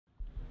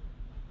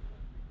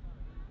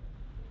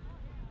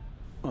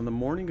On the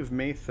morning of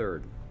May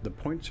 3rd, the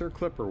Point Sur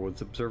Clipper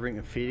was observing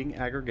a feeding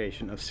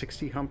aggregation of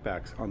 60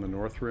 humpbacks on the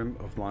north rim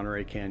of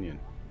Monterey Canyon.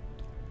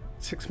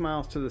 6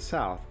 miles to the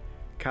south,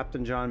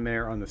 Captain John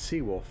Mayer on the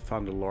Seawolf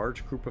found a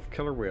large group of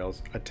killer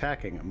whales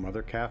attacking a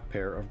mother-calf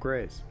pair of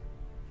grays.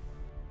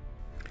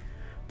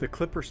 The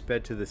Clipper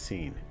sped to the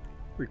scene.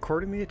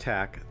 Recording the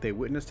attack, they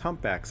witnessed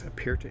humpbacks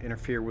appear to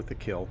interfere with the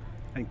kill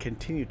and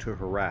continue to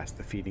harass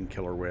the feeding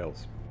killer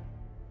whales.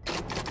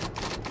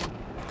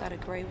 Got a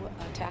gray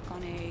attack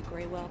on a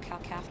gray whale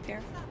cow-calf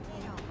pair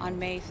on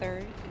May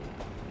 3rd.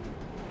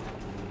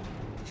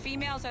 The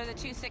females are the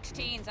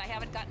 216s. I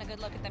haven't gotten a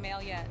good look at the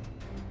male yet.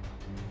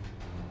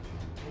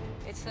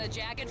 It's the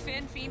jagged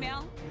fin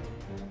female,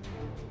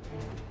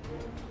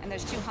 and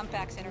there's 2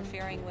 humpbacks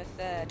interfering with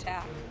the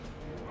attack.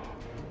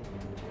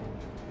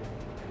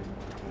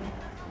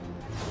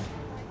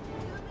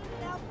 Zoom in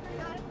and out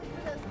periodically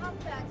for those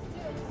humpbacks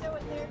too, and show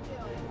what they're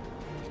doing.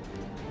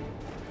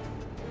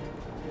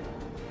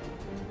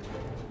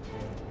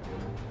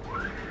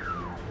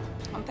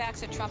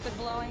 Humpbacks are trumpet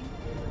blowing.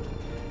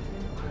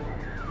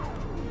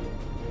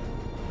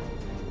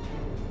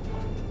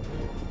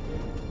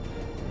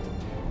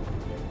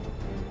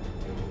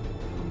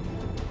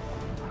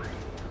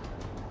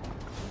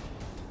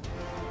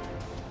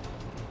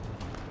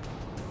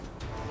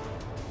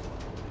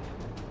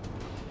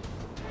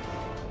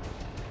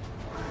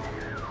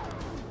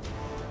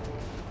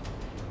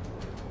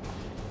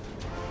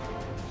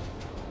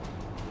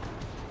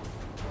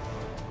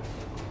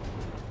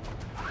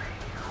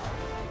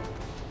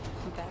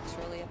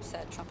 Really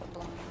upset, trumpet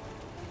blowing,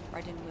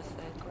 right in with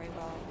the gray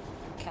whale,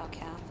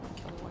 cow-calf, and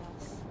killer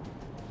whales.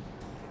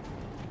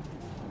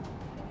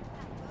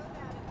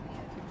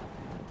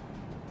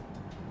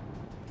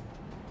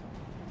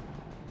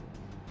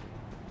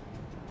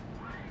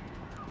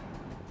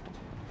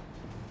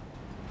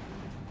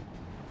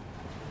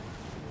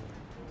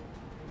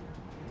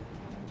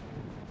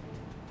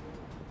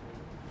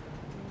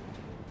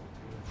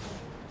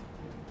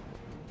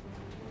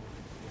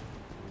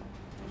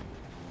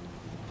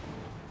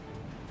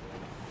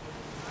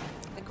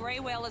 The gray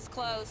whale is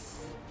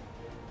close.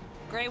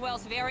 Gray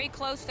whale's very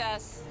close to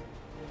us.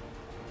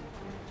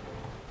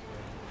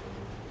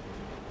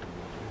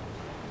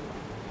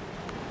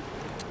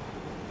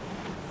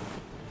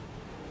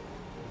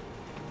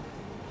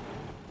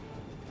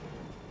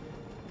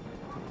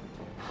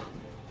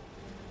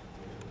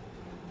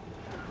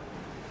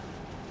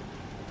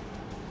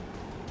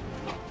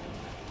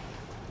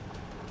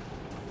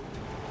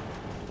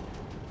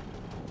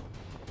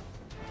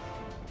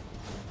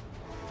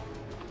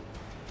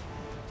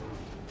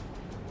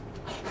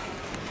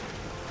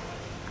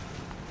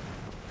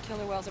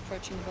 Killer whales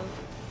approaching the boat.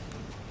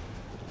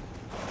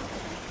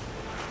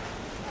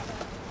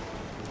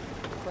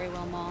 Gray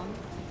whale mom.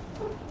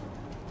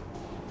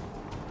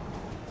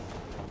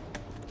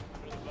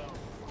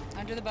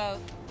 Under the boat.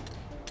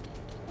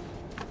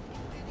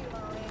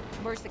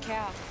 Where's the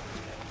calf?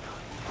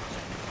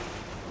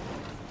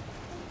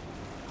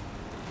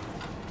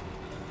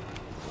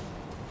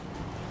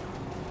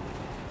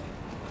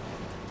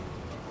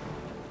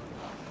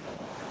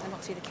 I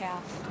don't see the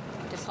calf.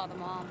 I just saw the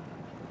mom.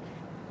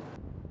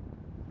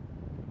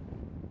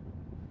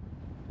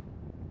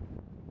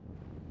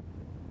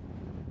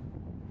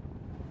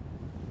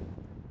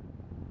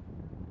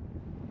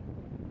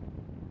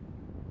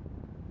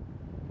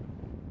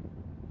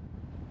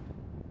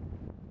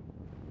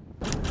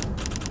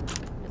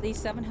 At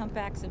least 7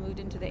 humpbacks have moved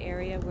into the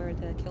area where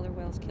the killer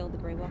whales killed the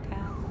gray whale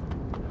calf.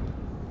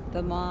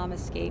 The mom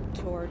escaped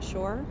toward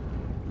shore,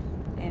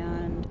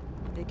 and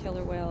the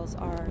killer whales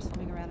are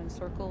swimming around in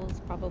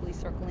circles, probably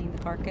circling the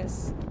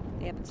carcass.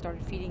 They haven't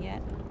started feeding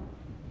yet.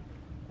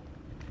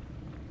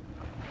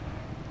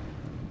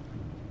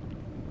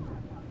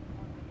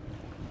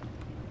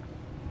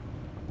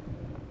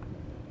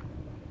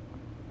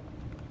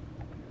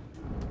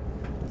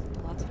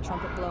 Lots of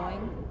trumpet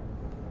blowing.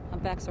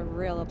 Humpbacks are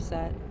real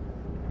upset.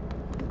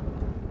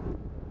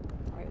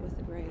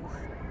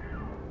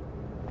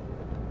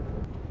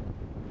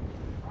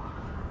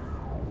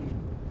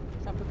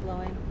 Trumpet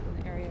blowing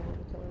in the area where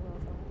the killer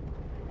whales are.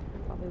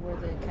 Probably where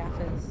the calf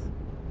is.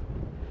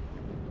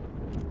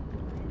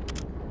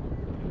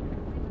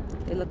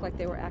 They look like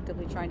they were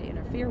actively trying to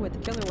interfere with the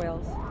killer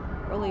whales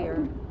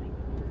earlier.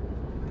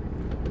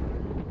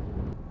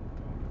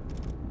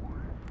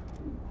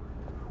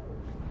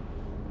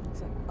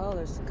 Looks like, oh,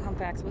 there's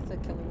humpbacks with the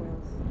killer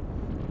whales.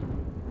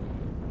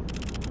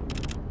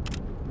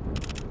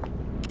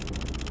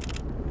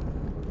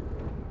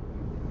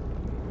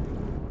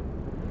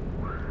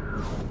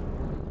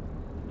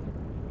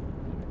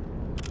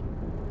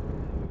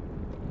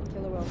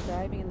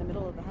 Diving in the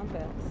middle of the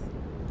humpbacks.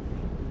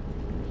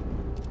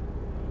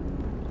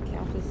 The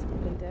calf has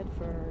been dead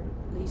for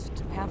at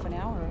least half an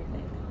hour, I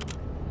think.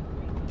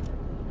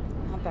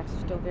 The humpbacks are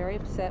still very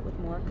upset with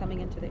more coming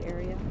into the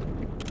area.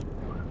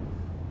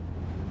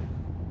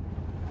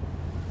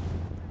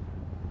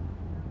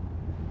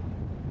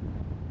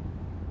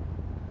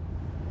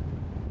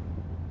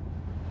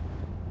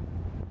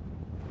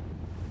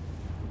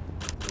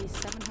 These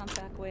 7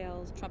 humpback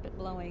whales trumpet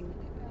blowing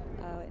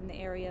in the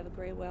area of a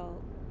gray whale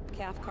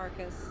calf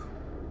carcass.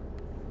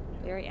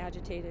 Very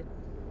agitated.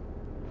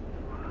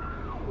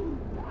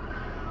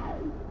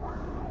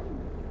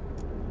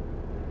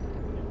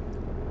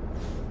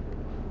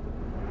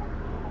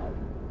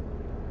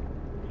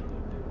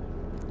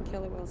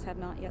 Killer whales have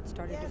not yet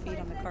started to feed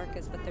on the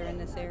carcass, but they're in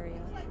this area.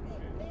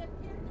 They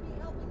appear to be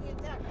helping the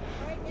attack.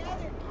 Right now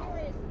they're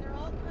curious and they're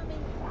all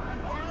coming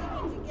and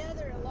gathering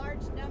together in a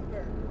large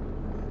number.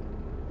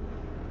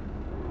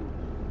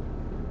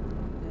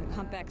 The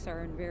humpbacks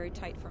are in very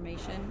tight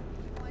formation.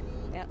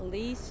 20, At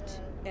least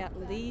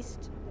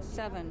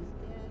 7,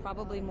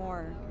 probably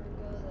more.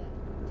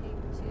 Tape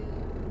 2,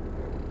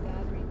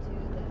 battery 2.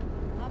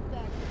 The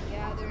humpbacks are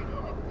gathered in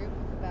a group of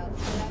about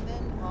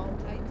 7, all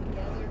tight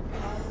together,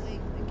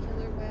 following the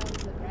killer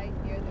whales and right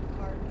near the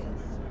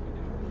carcass.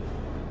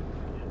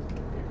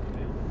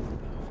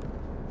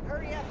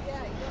 Hurry up,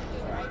 yeah, you gotta do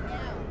it right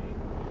now.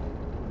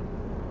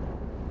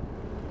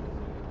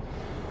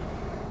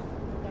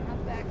 The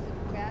humpbacks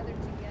have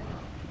gathered together.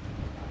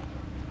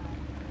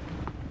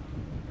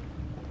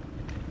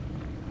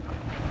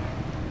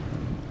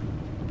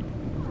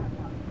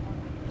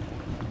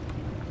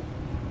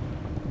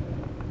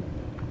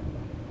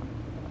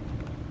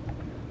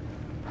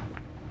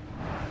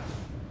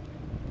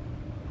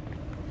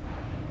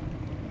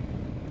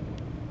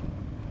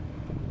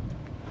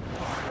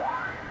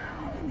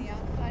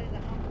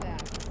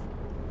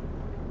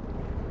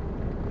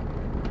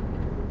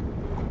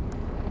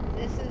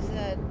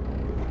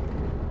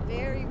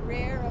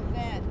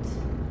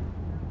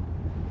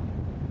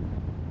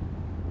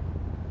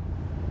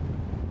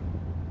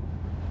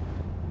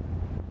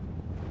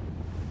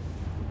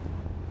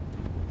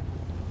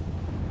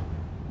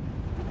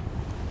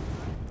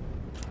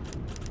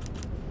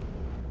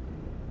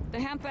 The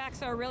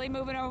humpbacks are really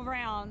moving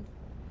around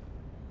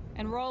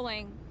and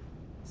rolling,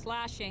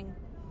 slashing.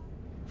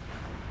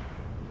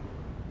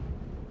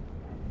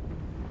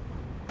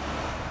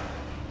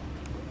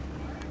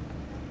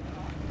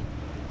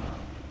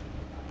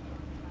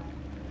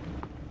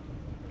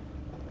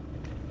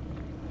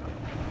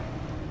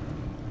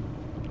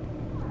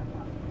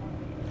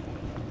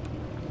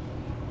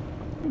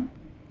 The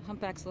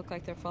humpbacks look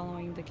like they're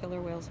following the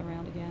killer whales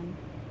around again.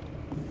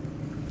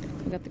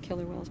 We've got the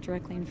killer whales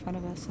directly in front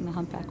of us and the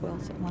humpback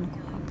whales at 1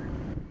 o'clock.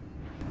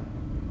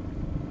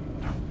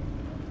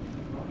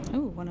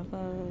 Oh, one of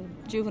the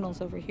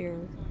juveniles over here,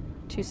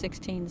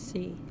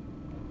 216C.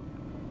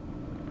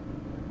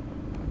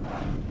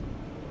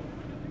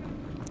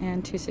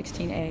 And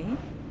 216A.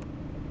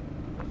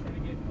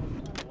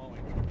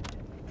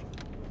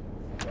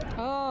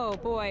 Oh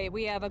boy,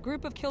 we have a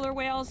group of killer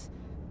whales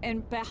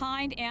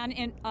behind and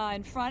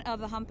in front of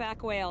the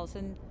humpback whales.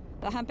 And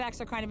the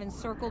humpbacks are kind of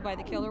encircled by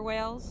the killer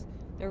whales.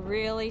 They're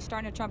really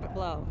starting to trumpet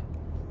blow.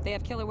 They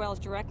have killer whales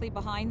directly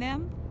behind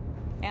them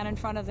and in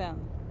front of them.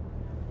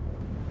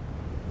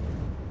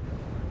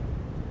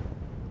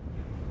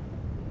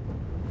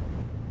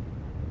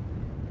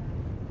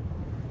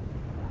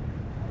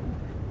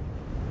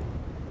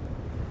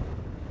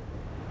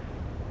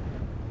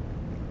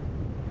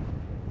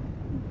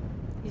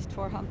 These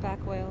 4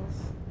 humpback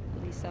whales,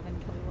 these 7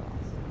 killer whales.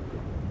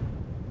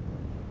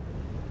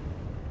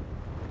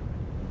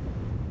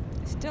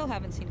 Still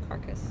haven't seen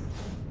carcass.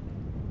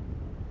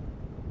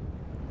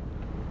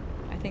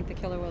 I think the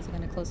killer whales are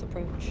going to close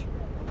approach.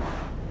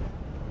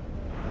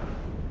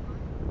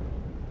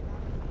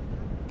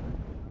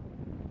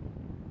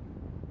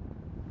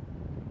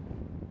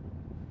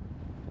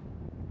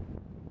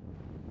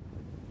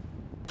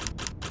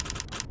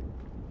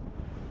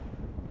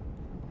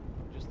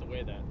 Just the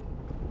way that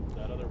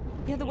other...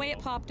 Yeah, the way it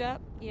popped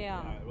up,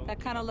 yeah.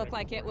 That kind of looked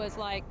like it was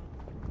like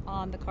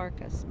on the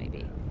carcass,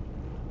 maybe.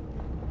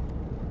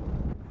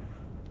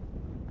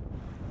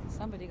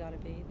 Somebody got to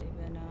be. They've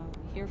been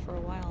here for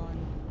a while, and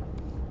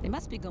they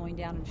must be going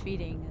down and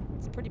feeding.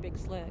 It's a pretty big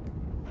slick.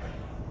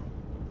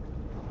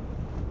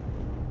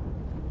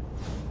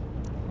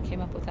 Came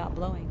up without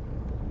blowing.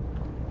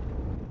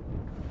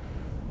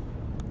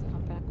 The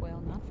humpback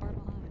whale not far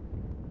behind.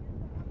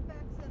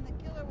 Humpbacks and the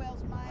killer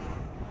whales, Mike.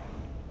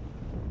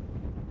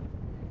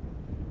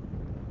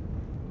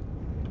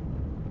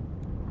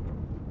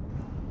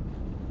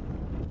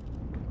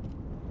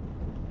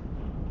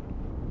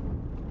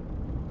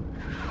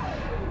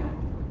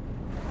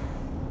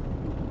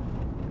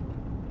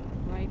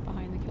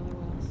 Behind the killer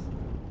whales.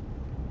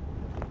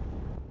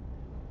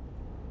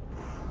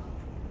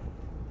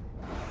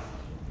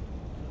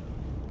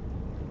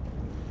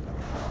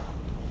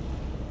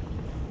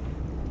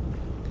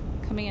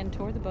 Coming in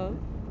toward the boat,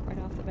 right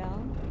off the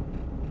bow.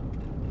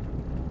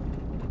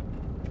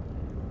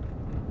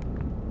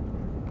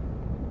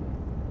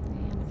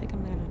 And I think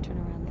I'm going to turn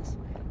around this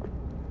way.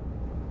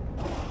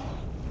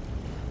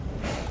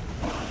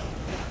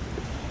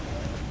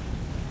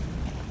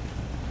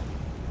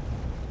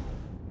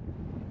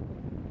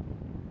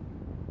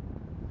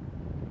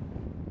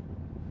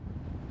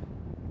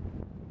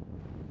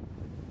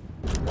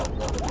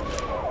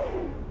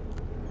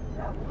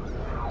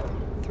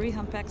 3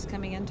 humpbacks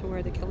coming into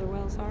where the killer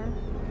whales are.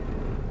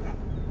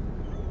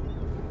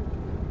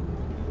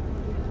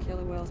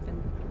 Killer whale's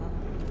been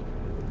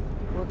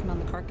working on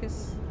the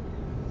carcass.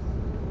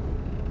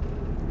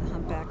 And the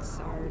humpbacks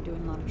are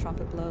doing a lot of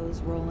trumpet blows,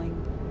 rolling,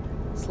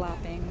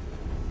 slapping.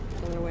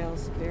 Killer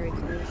whale's very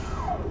close.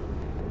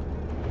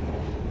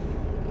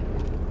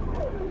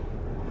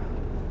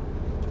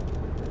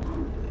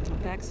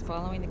 Humpbacks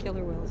following the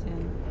killer whales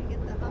in. I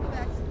get the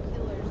humpbacks and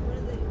killers. What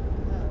are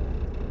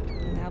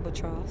they? An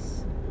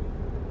albatross.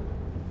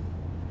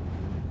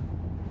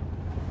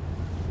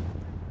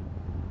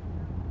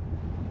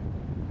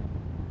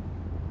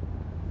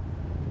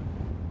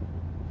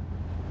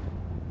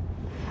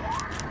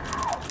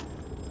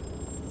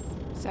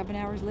 Seven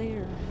hours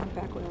later,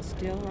 humpback whale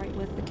still right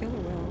with the killer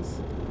whales.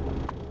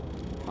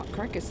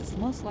 Carcass is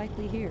most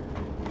likely here.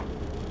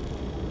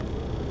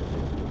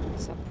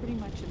 So pretty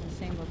much in the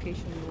same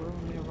location we were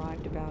when we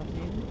arrived about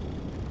noon.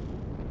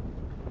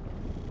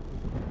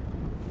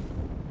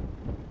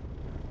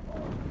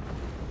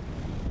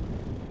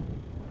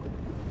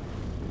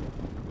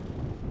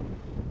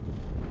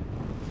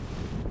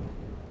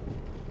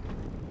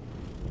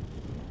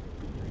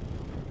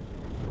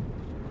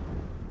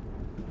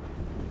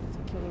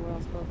 Killer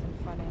whales both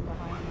in front and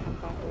behind the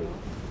humpback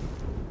whale.